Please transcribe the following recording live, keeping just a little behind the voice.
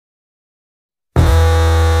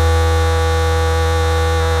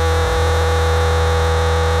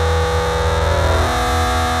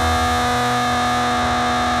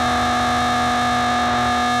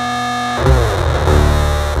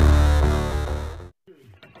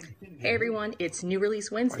Hey everyone, it's New Release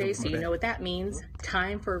Wednesday, so you know what that means.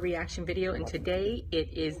 Time for a reaction video, and today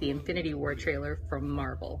it is the Infinity War trailer from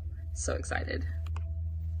Marvel. So excited.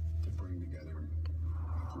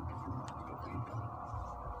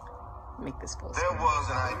 Make this full screen. There was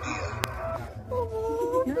an idea.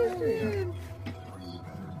 Oh, to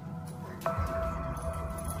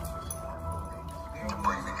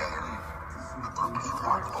bring together a group of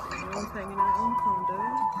remarkable people.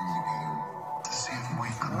 To see if we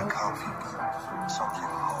could become something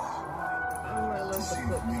more. To see if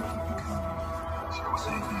we could become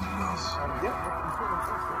anything else. We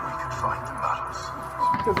could fight the battles.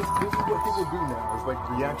 Because this is what people do now. It's like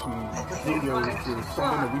reaction videos to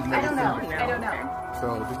something that we've never seen before. I don't know.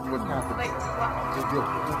 So this is what's happening. Like, Just do it.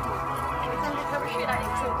 it's undercover shit.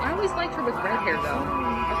 I always liked her with red hair though.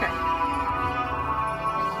 Okay.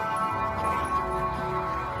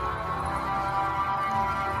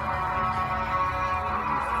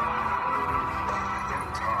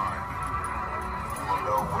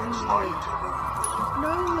 No,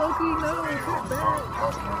 Loki, no, get back.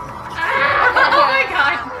 Oh my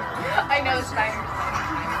god! I know it's time.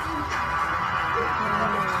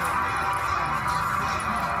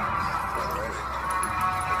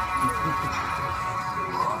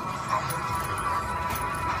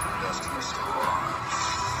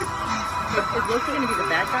 Is Loki going to be the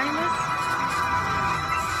bad guy in this?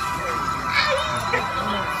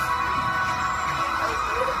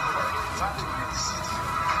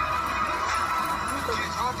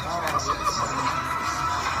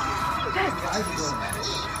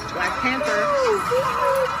 Black Panther.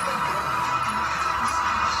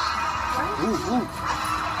 Ooh.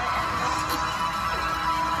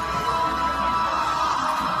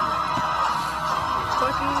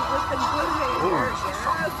 Fucking with the good hair.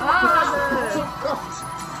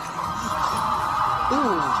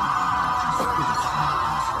 Ooh.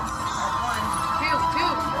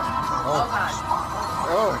 Two. Oh god.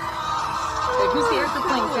 Oh. Hey, who's the actor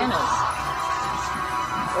playing Thanos?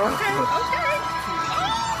 Okay.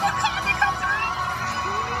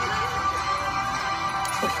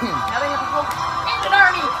 Now they have a whole and an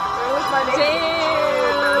army. Where was my baby?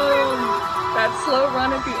 Damn! That slow run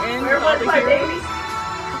at the end. Where with all was the my heroes. baby?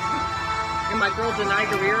 And my girl Denai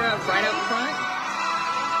Guerrera right up front.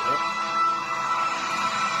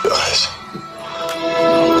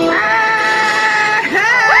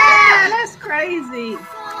 That's crazy.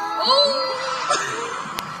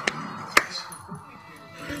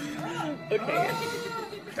 Okay,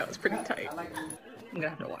 that was pretty tight. I'm gonna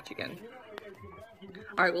have to watch again.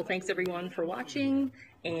 All right, well, thanks everyone for watching,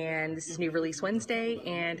 and this is New Release Wednesday,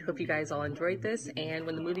 and hope you guys all enjoyed this, and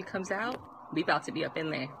when the movie comes out, we about to be up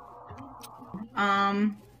in there.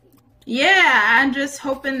 Yeah, I'm just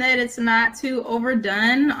hoping that it's not too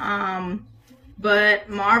overdone. But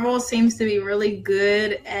Marvel seems to be really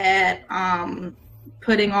good at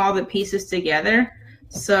putting all the pieces together.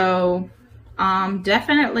 So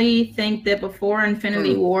definitely think that before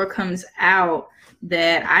Infinity War comes out,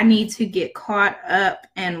 that I need to get caught up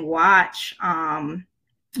and watch, and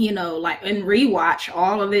rewatch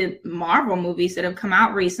all of the Marvel movies that have come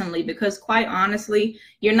out recently, because quite honestly,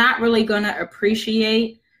 you're not really going to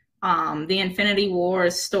appreciate the Infinity War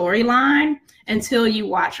storyline until you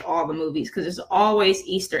watch all the movies, because there's always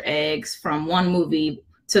Easter eggs from one movie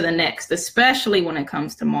to the next, especially when it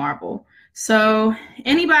comes to Marvel. So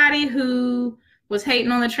anybody who was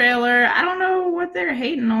hating on the trailer, I don't know what they're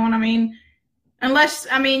hating on.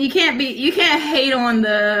 You can't hate on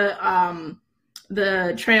the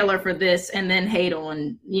trailer for this and then hate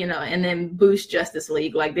on, and then boost Justice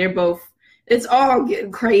League. Like, they're both, it's all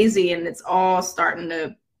getting crazy, and it's all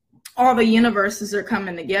all the universes are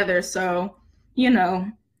coming together. So,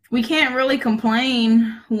 we can't really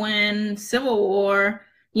complain when Civil War,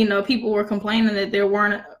 people were complaining that there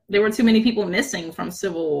were too many people missing from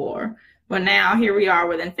Civil War. But now here we are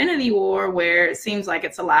with Infinity War, where it seems like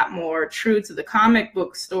it's a lot more true to the comic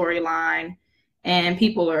book storyline, and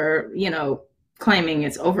people are, claiming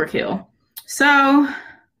it's overkill. So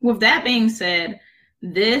with that being said,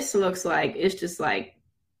 this looks like it's just like,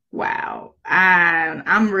 wow.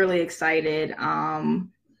 I'm really excited.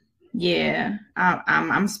 Yeah,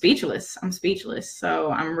 I'm speechless.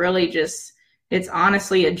 So I'm really just, it's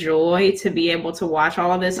honestly a joy to be able to watch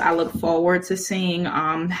all of this. I look forward to seeing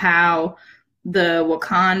how the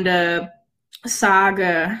Wakanda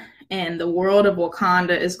saga and the world of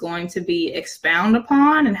Wakanda is going to be expounded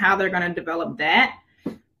upon, and how they're going to develop that,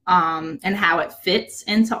 and how it fits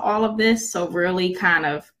into all of this. So really kind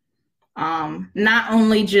of not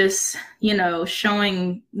only just,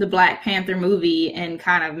 showing the Black Panther movie and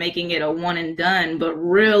kind of making it a one and done, but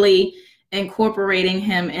really incorporating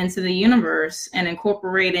him into the universe and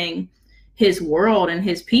incorporating his world and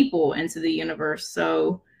his people into the universe.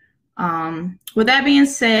 So with that being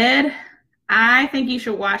said, I think you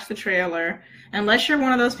should watch the trailer. Unless you're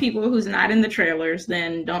one of those people who's not in the trailers,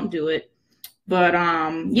 then don't do it. But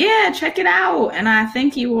yeah, check it out. And I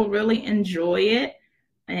think you will really enjoy it.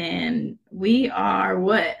 And we are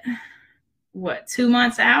what 2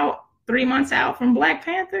 months out, 3 months out from Black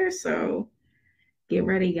Panther. So get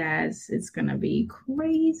ready, guys. It's gonna be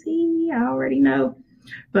crazy. I already know.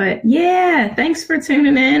 But yeah, thanks for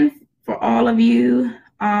tuning in for all of you.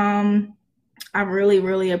 I really,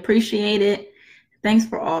 really appreciate it. Thanks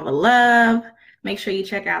for all the love. Make sure you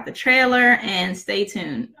check out the trailer and stay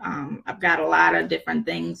tuned. I've got a lot of different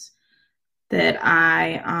things that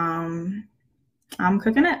I'm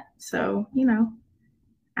cooking up. So, you know,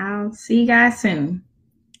 I'll see you guys soon.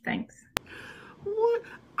 Thanks. What?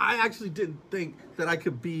 I actually didn't think that I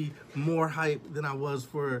could be more hyped than I was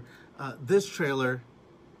for this trailer,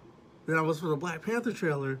 than I was for the Black Panther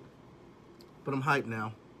trailer. But I'm hyped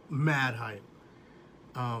now. Mad hype.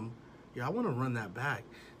 Yeah, I want to run that back.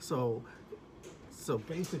 So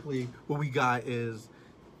basically what we got is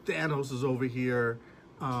Thanos is over here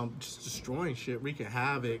just destroying shit, wreaking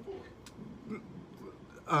havoc.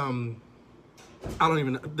 I don't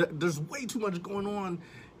even know. There's way too much going on.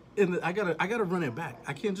 I gotta run it back.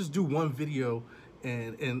 I can't just do one video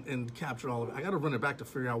and capture all of it. I gotta run it back to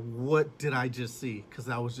figure out what did I just see, because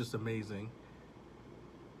that was just amazing.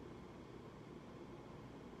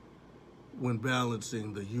 When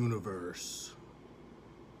balancing the universe,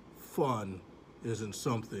 fun isn't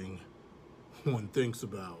something one thinks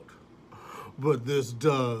about, but this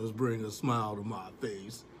does bring a smile to my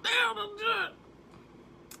face.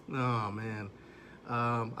 Oh man,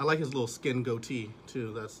 I like his little skin goatee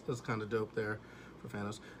too. That's kind of dope there for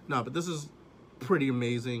Thanos. No, but this is pretty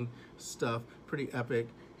amazing stuff. Pretty epic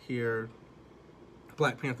here.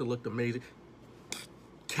 Black Panther looked amazing.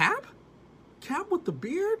 Cap with the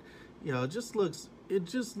beard. You know, it just looks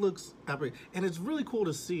epic. And it's really cool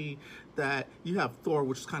to see that you have Thor,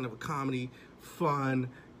 which is kind of a comedy, fun,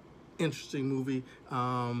 interesting movie.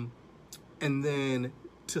 And then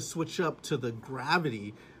to switch up to the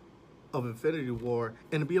gravity of Infinity War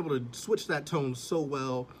and to be able to switch that tone so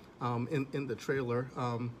well in the trailer.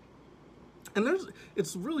 And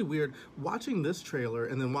it's really weird watching this trailer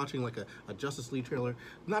and then watching like a Justice League trailer,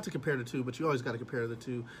 not to compare the two, but you always got to compare the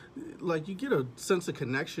two. Like, you get a sense of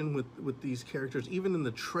connection with these characters. Even in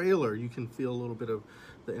the trailer, you can feel a little bit of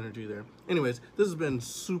the energy there. Anyways, this has been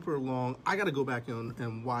super long. I got to go back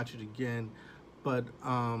and watch it again. But,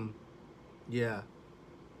 yeah,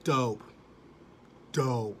 dope.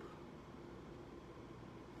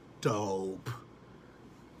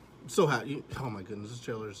 So happy. Oh my goodness, this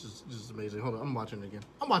trailer is just amazing. Hold on, I'm watching it again.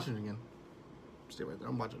 Stay right there,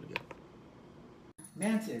 I'm watching it again.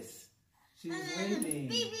 Mantis. She's waving.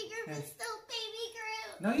 Baby Groot is still Baby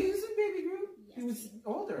Groot. No, he wasn't Baby Groot. Yes. He was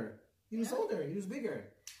older. He was older. He was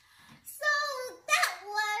bigger. So that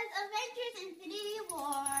was Avengers Infinity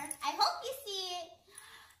War. I hope you see it.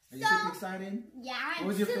 Are you super excited? Yeah, What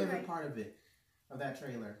was your favorite part of it? Of that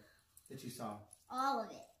trailer that you saw? All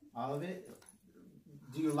of it. All of it?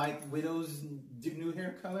 Do you like Widow's new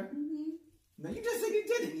hair color? Mm-hmm. No, you just said you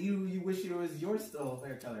didn't. You wish it was your still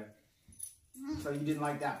hair color. Mm-hmm. So you didn't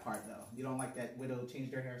like that part, though. You don't like that Widow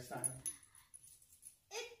changed her hairstyle?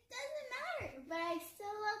 It doesn't matter, but I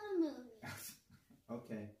still love the movie.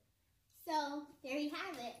 Okay. So, there you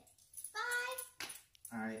have it. Bye.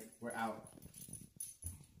 All right, we're out.